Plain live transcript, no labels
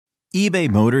eBay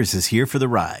Motors is here for the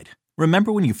ride.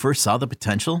 Remember when you first saw the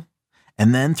potential?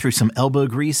 And then through some elbow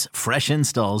grease, fresh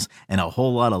installs, and a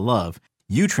whole lot of love,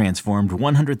 you transformed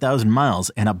 100,000 miles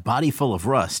and a body full of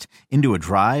rust into a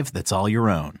drive that's all your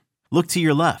own. Look to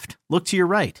your left. Look to your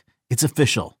right. It's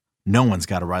official. No one's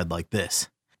got a ride like this.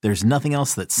 There's nothing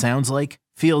else that sounds like,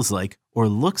 feels like, or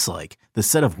looks like the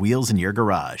set of wheels in your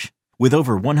garage. With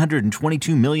over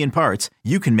 122 million parts,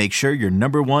 you can make sure your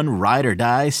number one ride or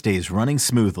die stays running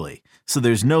smoothly. So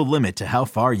there's no limit to how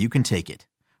far you can take it.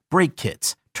 Brake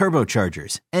kits,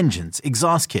 turbochargers, engines,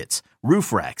 exhaust kits,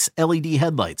 roof racks, LED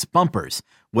headlights, bumpers,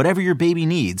 whatever your baby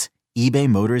needs, eBay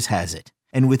Motors has it.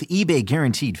 And with eBay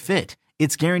Guaranteed Fit,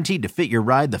 it's guaranteed to fit your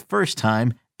ride the first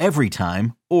time, every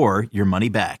time, or your money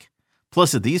back.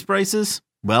 Plus at these prices,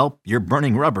 well, you're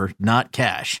burning rubber, not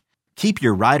cash. Keep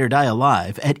your ride or die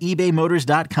alive at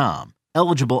ebaymotors.com.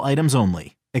 Eligible items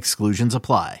only. Exclusions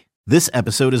apply. This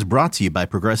episode is brought to you by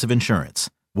Progressive Insurance.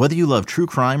 Whether you love true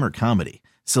crime or comedy,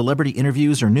 celebrity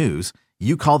interviews or news,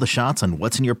 you call the shots on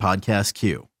what's in your podcast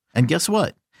queue. And guess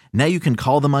what? Now you can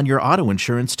call them on your auto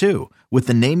insurance too with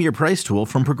the Name Your Price tool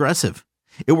from Progressive.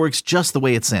 It works just the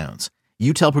way it sounds.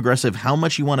 You tell Progressive how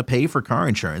much you want to pay for car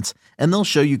insurance, and they'll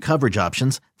show you coverage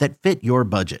options that fit your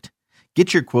budget.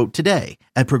 Get your quote today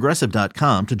at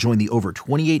Progressive.com to join the over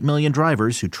 28 million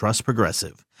drivers who trust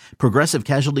Progressive. Progressive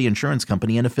Casualty Insurance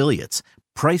Company and Affiliates.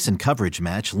 Price and coverage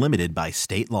match limited by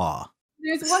state law.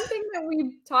 There's one thing that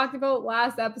we talked about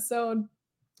last episode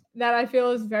that I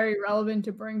feel is very relevant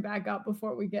to bring back up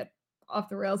before we get off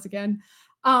the rails again,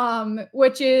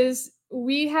 which is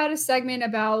we had a segment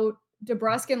about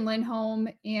DeBrusk and Lindholm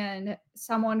and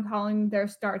someone calling their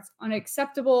starts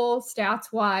unacceptable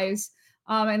stats-wise.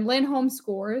 And Lindholm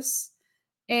scores,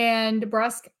 and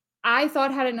DeBrusk, I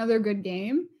thought, had another good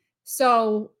game.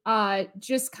 So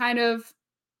just kind of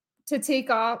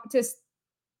to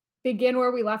begin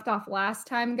where we left off last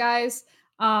time, guys,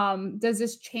 does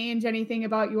this change anything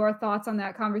about your thoughts on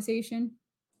that conversation?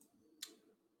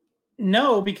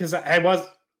 No, because I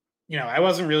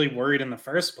wasn't really worried in the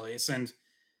first place. And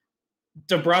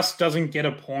DeBrusk doesn't get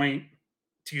a point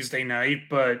Tuesday night,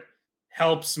 but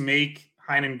helps make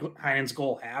Heinen's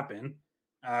goal happen.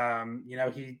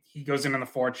 He goes in on the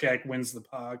forecheck, wins the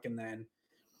puck, and then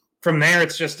from there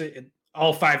it's just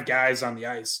all five guys on the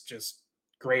ice, just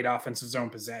great offensive zone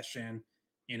possession.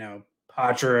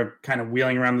 Patra kind of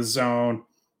wheeling around the zone.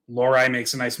 Lohrei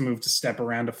makes a nice move to step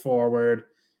around to forward,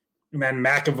 and then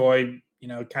McAvoy,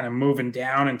 kind of moving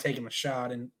down and taking the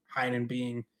shot, and Heinen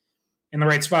being in the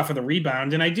right spot for the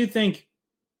rebound. And I do think,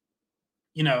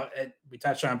 we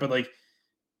touched on it, but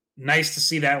nice to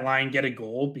see that line get a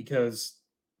goal because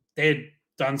they had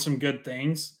done some good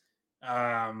things,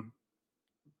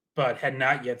 but had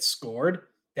not yet scored.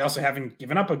 They also haven't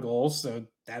given up a goal, so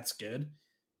that's good.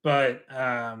 But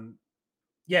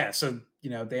so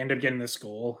they ended up getting this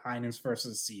goal, Heinen's first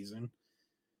of the season,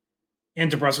 and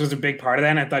DeBrusk was a big part of that.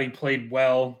 And I thought he played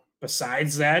well.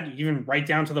 Besides that, even right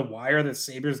down to the wire, the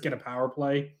Sabres get a power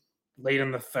play late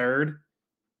in the third.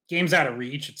 Game's out of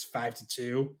reach. It's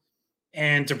 5-2.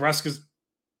 And DeBrusk is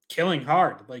killing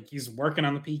hard. He's working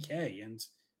on the PK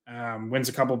and wins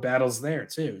a couple battles there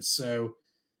too. So,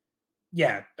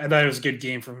 yeah, I thought it was a good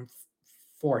game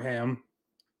for him.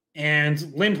 And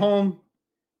Lindholm,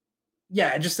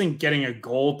 I just think getting a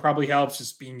goal probably helps.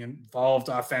 Just being involved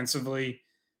offensively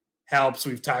helps.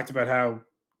 We've talked about how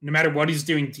no matter what he's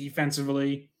doing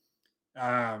defensively,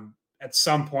 at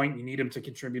some point you need him to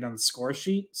contribute on the score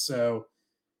sheet. So,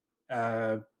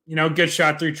 good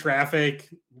shot through traffic.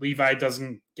 Levi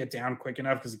doesn't get down quick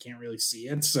enough because he can't really see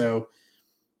it. So,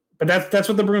 but that's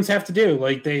what the Bruins have to do.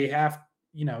 They have,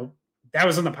 that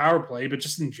was in the power play, but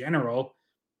just in general,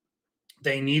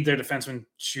 they need their defensemen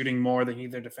shooting more. They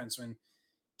need their defensemen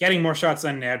getting more shots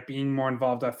on net, being more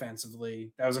involved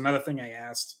offensively. That was another thing I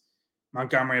asked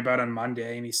Montgomery about on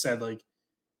Monday, and he said, they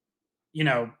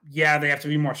have to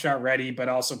be more shot ready, but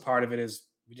also part of it is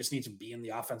we just need to be in the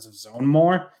offensive zone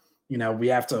more. We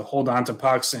have to hold on to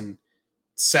pucks and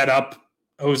set up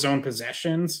O-zone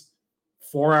possessions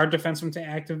for our defensemen to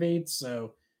activate.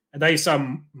 So I thought you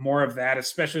saw more of that,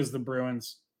 especially as the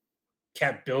Bruins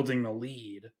kept building the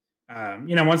lead.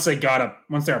 Once they're up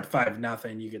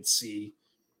 5-0, you could see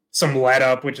some let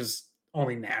up, which is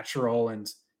only natural. And,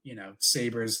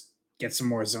 Sabres get some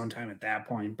more zone time at that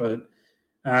point. But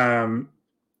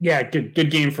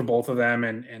good game for both of them.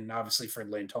 And obviously for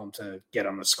Lindholm to get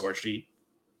on the score sheet.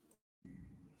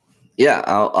 Yeah,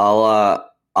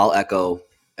 I'll echo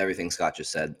everything Scott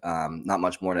just said. Not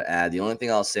much more to add. The only thing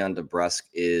I'll say on DeBrusk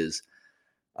is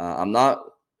I'm not,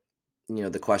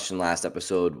 the question last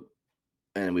episode,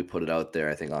 and we put it out there,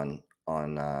 I think on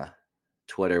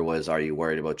Twitter was, "Are you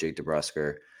worried about Jake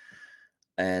DeBrusk?"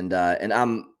 And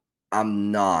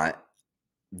I'm not.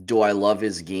 Do I love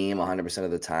his game 100%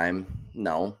 of the time?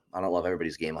 No, I don't love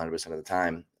everybody's game 100% of the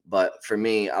time. But for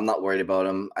me, I'm not worried about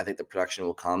him. I think the production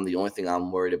will come. The only thing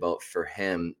I'm worried about for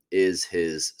him is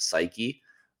his psyche,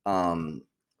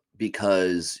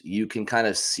 because you can kind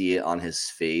of see it on his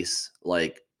face,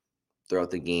 like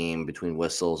throughout the game between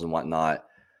whistles and whatnot.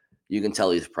 You can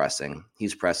tell he's pressing.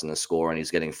 He's pressing the score, and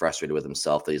he's getting frustrated with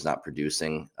himself that he's not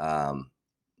producing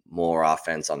more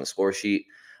offense on the score sheet.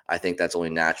 I think that's only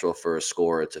natural for a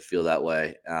scorer to feel that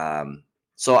way.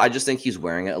 So I just think he's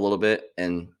wearing it a little bit,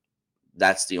 and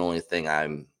that's the only thing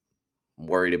I'm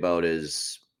worried about,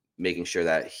 is making sure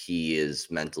that he is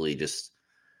mentally just,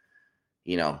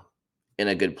 in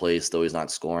a good place, though he's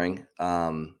not scoring.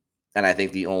 And I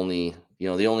think the only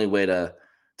way to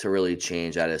really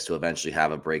change that is to eventually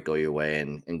have a break go your way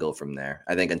and go from there.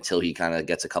 I think until he kind of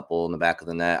gets a couple in the back of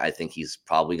the net, I think he's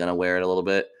probably going to wear it a little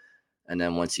bit. And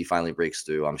then once he finally breaks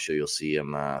through, I'm sure you'll see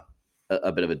him a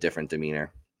bit of a different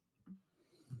demeanor.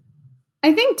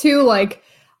 I think too, like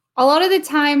a lot of the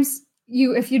times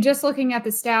if you're just looking at the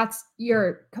stats,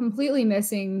 you're completely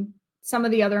missing some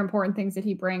of the other important things that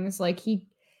he brings. Like he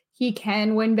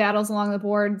can win battles along the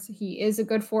boards. He is a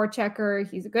good forechecker.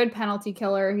 He's a good penalty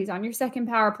killer. He's on your second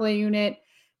power play unit.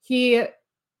 He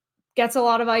gets a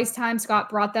lot of ice time. Scott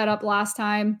brought that up last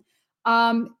time.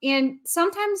 And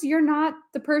sometimes you're not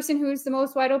the person who's the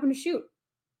most wide open to shoot.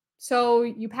 So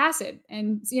you pass it.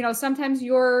 And, sometimes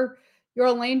your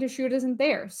lane to shoot isn't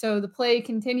there. So the play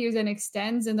continues and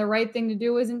extends. And the right thing to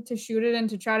do isn't to shoot it and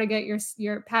to try to get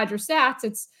your pad your stats.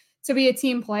 It's to be a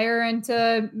team player and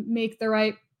to make the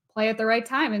right play at the right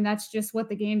time. And that's just what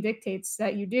the game dictates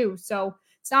that you do. So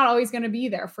it's not always going to be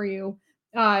there for you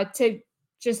to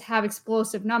just have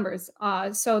explosive numbers.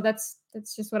 So that's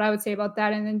just what I would say about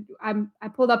that. And then I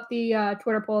pulled up the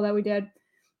Twitter poll that we did.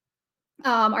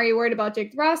 Are you worried about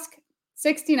Jake DeBrusk?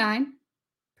 69%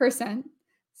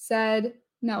 said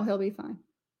no, he'll be fine.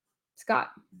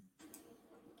 Scott.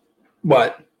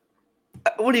 What?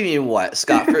 What do you mean what,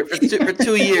 Scott? For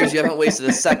 2 years, you haven't wasted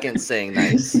a second saying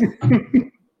nice.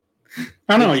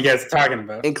 I don't know what you guys are talking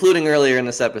about. Including earlier in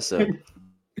this episode.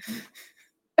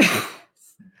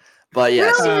 But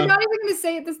yes. Really? You're not even going to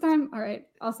say it this time? All right,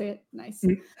 I'll say it. Nice.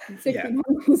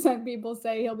 61% people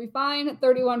say he'll be fine.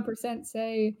 31%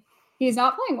 say he's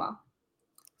not playing well.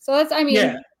 So that's,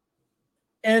 Yeah.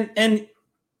 And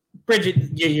Bridget,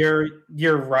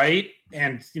 you're right.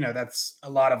 And, that's a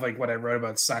lot of like what I wrote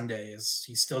about Sunday is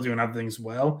he's still doing other things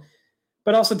well.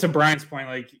 But also to Brian's point,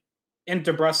 like, and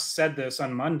DeBrusk said this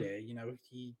on Monday,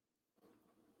 he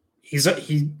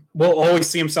will always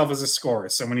see himself as a scorer.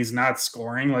 So when he's not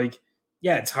scoring, like,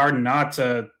 yeah, it's hard not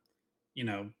to,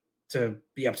 to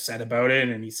be upset about it.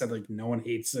 And he said, like, no one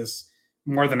hates this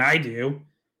more than I do.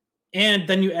 And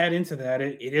then you add into that,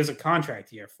 it is a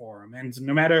contract year for him. And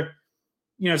no matter,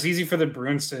 it's easy for the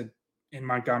Bruins in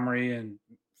Montgomery and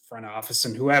front office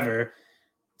and whoever,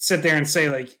 sit there and say,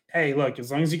 like, hey, look,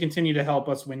 as long as you continue to help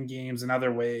us win games in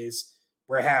other ways,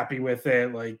 we're happy with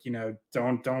it. Like,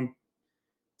 don't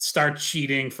start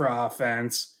cheating for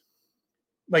offense.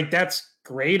 Like, that's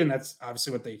great. And that's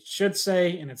obviously what they should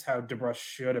say. And it's how DeBrusk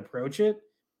should approach it.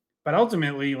 But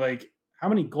ultimately, like, how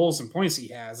many goals and points he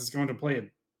has is going to play a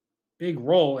big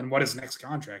role in what his next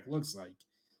contract looks like.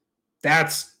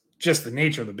 That's just the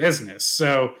nature of the business.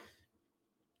 So,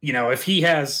 if he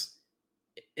had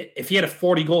a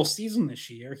 40 goal season this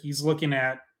year, he's looking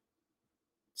at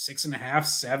 $6.5,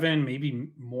 $7, maybe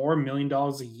more $1 million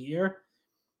a year.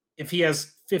 If he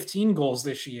has 15 goals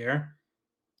this year,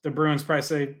 the Bruins probably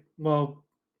say, well,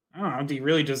 I don't know, do you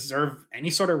really deserve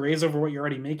any sort of raise over what you're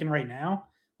already making right now?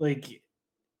 Like,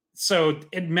 so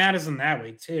it matters in that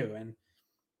way too. And,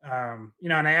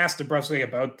 and I asked DeBrusk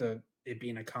about it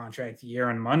being a contract year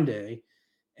on Monday,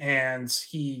 and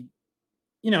he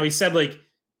said, like,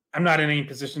 I'm not in any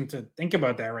position to think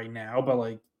about that right now, but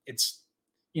like, it's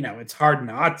hard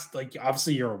not, like,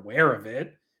 obviously you're aware of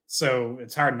it. So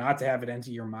it's hard not to have it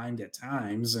enter your mind at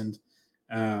times. And,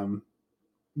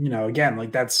 again,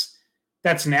 like that's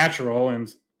natural.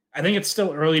 And I think it's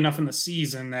still early enough in the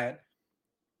season that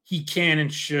he can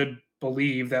and should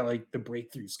believe that, like, the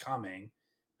breakthrough's coming.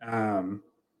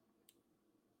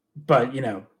 But,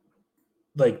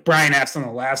 like Brian asked on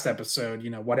the last episode,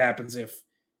 what happens if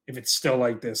it's still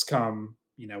like this come,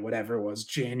 whatever it was,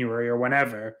 January or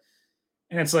whenever.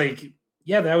 And it's like,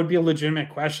 yeah, that would be a legitimate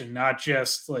question, not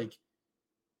just like,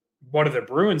 what do the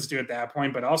Bruins do at that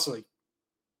point, but also like,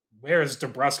 where is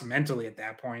DeBrusk mentally at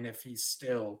that point if he's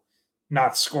still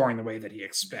not scoring the way that he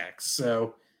expects?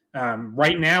 So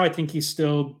right now, I think he's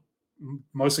still,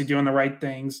 mostly doing the right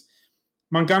things.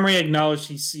 Montgomery acknowledged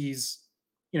he sees,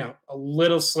 a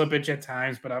little slippage at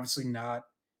times, but obviously not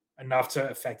enough to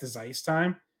affect his ice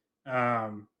time.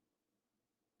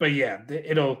 But yeah,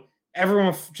 everyone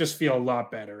will just feel a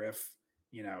lot better if,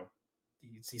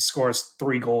 he scores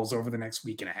 3 goals over the next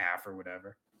week and a half or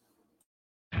whatever.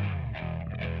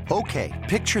 Okay,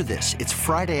 picture this. It's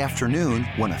Friday afternoon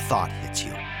when a thought hits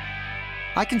you.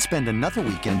 I can spend another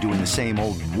weekend doing the same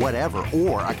old whatever,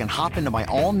 or I can hop into my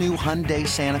all-new Hyundai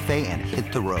Santa Fe and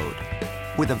hit the road.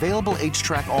 With available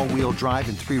H-Track all-wheel drive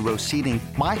and 3-row seating,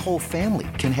 my whole family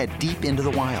can head deep into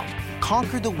the wild.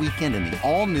 Conquer the weekend in the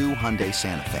all-new Hyundai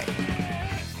Santa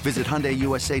Fe. Visit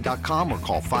HyundaiUSA.com or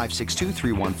call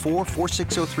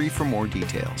 562-314-4603 for more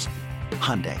details.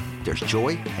 Hyundai, there's joy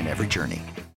in every journey.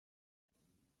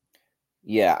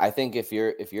 Yeah, I think if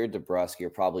you're DeBrusk, you're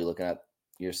probably looking at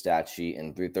your stat sheet,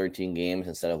 and through 13 games,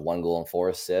 instead of 1 goal and 4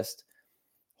 assists,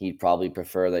 he'd probably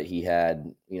prefer that he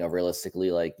had, realistically,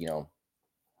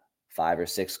 5 or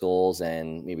 6 goals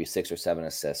and maybe 6 or 7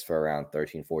 assists for around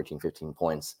 13, 14, 15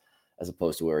 points, as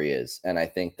opposed to where he is. And I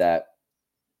think that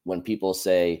when people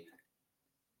say,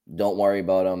 don't worry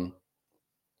about him,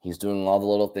 he's doing all the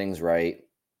little things right.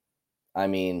 I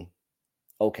mean,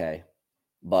 okay.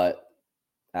 But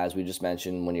as we just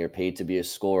mentioned, when you're paid to be a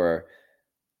scorer,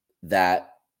 that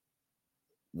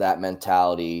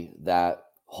mentality, that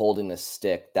holding the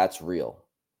stick, that's real,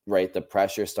 right? The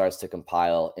pressure starts to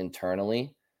compile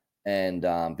internally and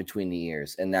between the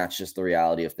ears. And that's just the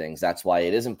reality of things. That's why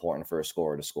it is important for a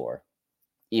scorer to score,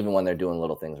 even when they're doing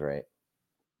little things right.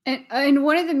 And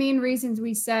one of the main reasons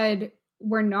we said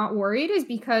we're not worried is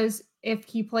because if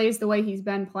he plays the way he's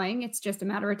been playing, it's just a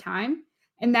matter of time.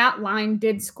 And that line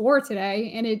did score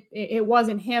today, and it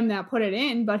wasn't him that put it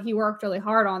in, but he worked really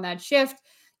hard on that shift.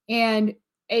 And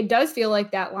it does feel like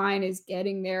that line is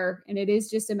getting there, and it is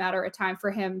just a matter of time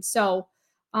for him. So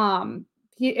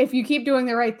if you keep doing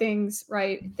the right things,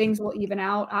 right, things will even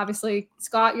out. Obviously,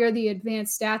 Scott, you're the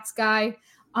advanced stats guy.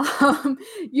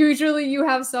 Usually you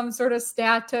have some sort of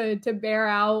stat to bear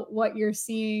out what you're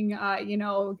seeing,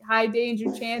 high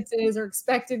danger chances or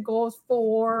expected goals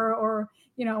for, or,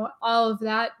 all of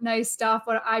that nice stuff.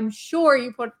 But I'm sure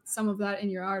you put some of that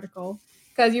in your article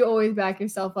because you always back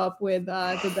yourself up with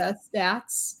the best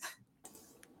stats.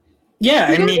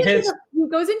 Yeah, he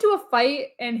goes into a fight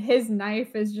and his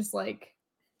knife is just like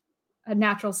a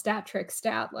natural stat trick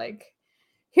stat. Like,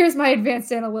 here's my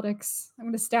advanced analytics. I'm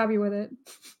going to stab you with it.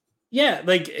 Yeah,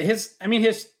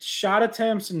 his shot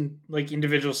attempts and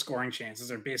individual scoring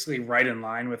chances are basically right in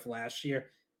line with last year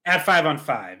at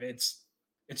 5-on-5.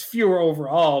 It's fewer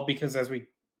overall because, as we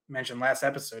mentioned last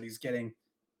episode, he's getting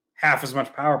half as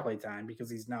much power play time because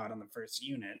he's not on the first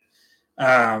unit.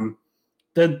 The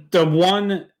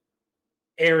one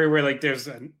area where there's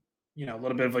a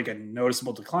little bit of a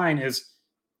noticeable decline is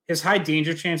his high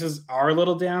danger chances are a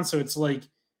little down. So it's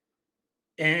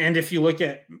and if you look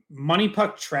at Money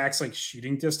Puck tracks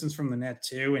shooting distance from the net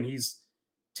too, and he's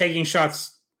taking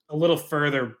shots a little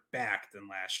further back than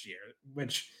last year,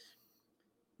 which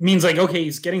means okay,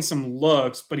 he's getting some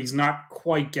looks, but he's not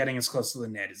quite getting as close to the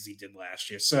net as he did last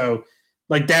year. So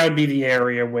that would be the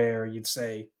area where you'd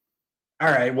say,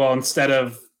 all right, well, instead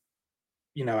of,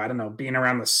 I don't know, being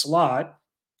around the slot,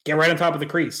 get right on top of the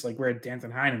crease, where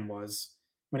Danton Heinen was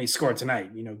when he scored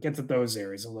tonight, get to those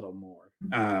areas a little more.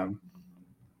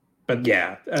 But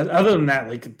yeah, other than that,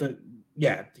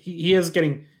 he is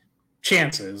getting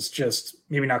chances, just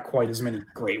maybe not quite as many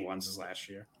great ones as last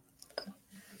year.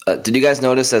 Did you guys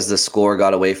notice as the score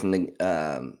got away from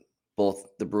the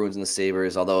both the Bruins and the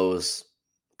Sabres, although it was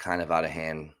kind of out of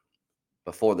hand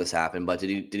before this happened, but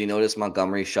did you notice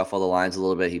Montgomery shuffle the lines a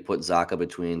little bit? He put Zacha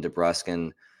between DeBrusk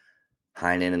and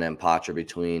Heinen, and then Poitras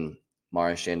between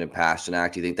Marchand and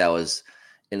Pasternak. Do you think that was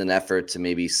in an effort to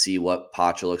maybe see what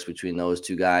Poitras looks between those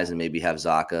two guys and maybe have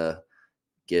Zacha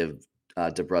give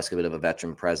DeBrusk a bit of a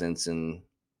veteran presence and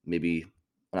maybe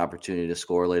an opportunity to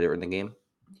score later in the game?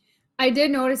 I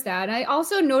did notice that. And I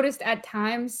also noticed at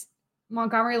times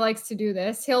Montgomery likes to do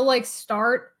this. He'll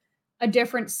start a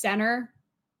different center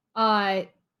on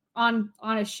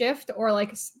a shift, or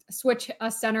switch a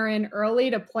center in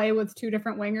early to play with 2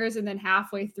 different wingers, and then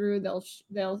halfway through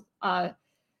they'll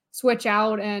switch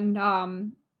out. And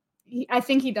I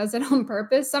think he does it on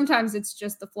purpose. Sometimes it's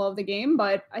just the flow of the game,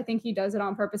 but I think he does it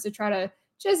on purpose to try to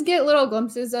just get little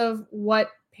glimpses of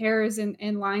what pairs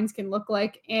and lines can look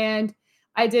like. And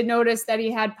I did notice that he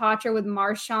had Poitras with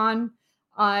Marchand,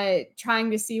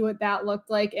 trying to see what that looked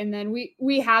like. And then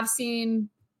we have seen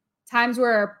times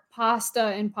where Pasta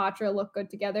and Poitras look good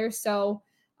together. So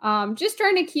Just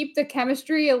trying to keep the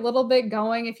chemistry a little bit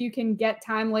going. If you can get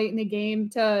time late in the game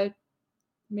to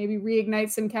maybe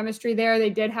reignite some chemistry there. They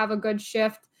did have a good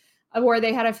shift where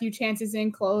they had a few chances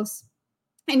in close.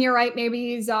 And you're right,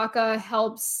 maybe Zaka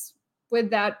helps with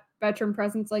that veteran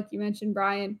presence, like you mentioned,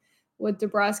 Brian, with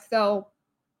DeBrusk, though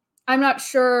I'm not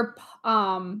sure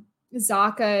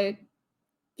Zaka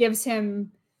gives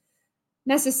him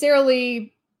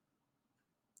necessarily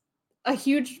a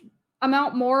huge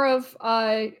amount more of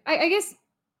I guess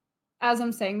as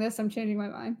I'm saying this, I'm changing my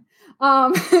mind.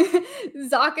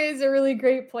 Zaka is a really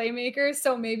great playmaker,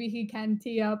 so maybe he can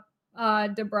tee up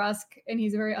DeBrusk, and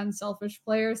he's a very unselfish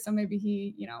player, so maybe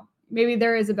he, maybe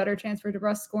there is a better chance for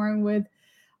DeBrusk scoring with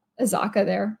Zaka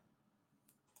there.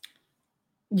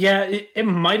 Yeah, it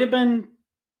might have been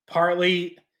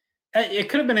partly. It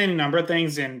could have been any number of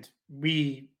things, and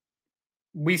we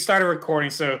started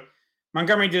recording. So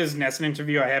Montgomery did his Nesson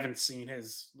interview. I haven't seen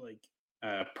his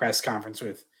press conference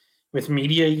with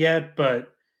media yet,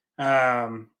 but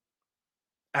I'm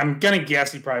gonna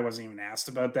guess he probably wasn't even asked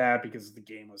about that because the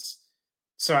game was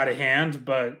so out of hand.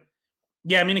 But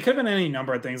yeah, I mean, it could have been any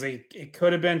number of things. It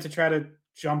could have been to try to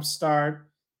jumpstart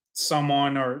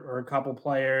someone or a couple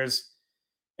players.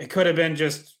 It could have been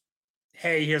just,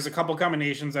 hey, here's a couple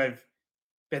combinations I've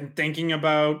been thinking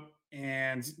about,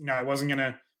 and I wasn't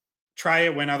gonna try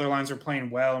it when other lines were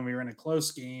playing well and we were in a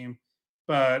close game,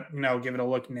 but give it a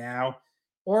look now.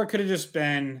 Or it could have just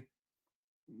been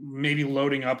maybe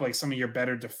loading up like some of your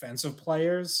better defensive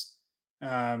players,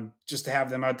 just to have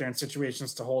them out there in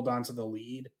situations to hold on to the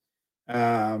lead.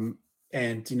 And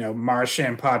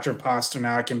Marchand, Patra,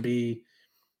 Pasternak can be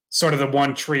sort of the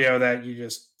one trio that you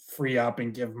just free up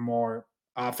and give more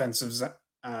offensive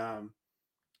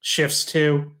shifts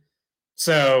to.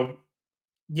 So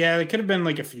yeah, it could have been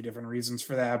like a few different reasons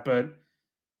for that, but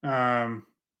I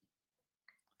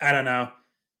don't know.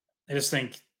 I just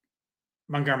think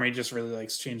Montgomery just really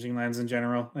likes changing lines in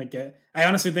general. I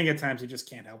honestly think at times he just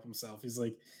can't help himself. He's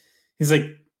like,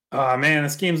 oh man,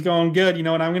 this game's going good. You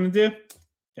know what I'm gonna do?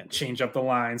 Gonna change up the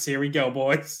lines. Here we go,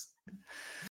 boys.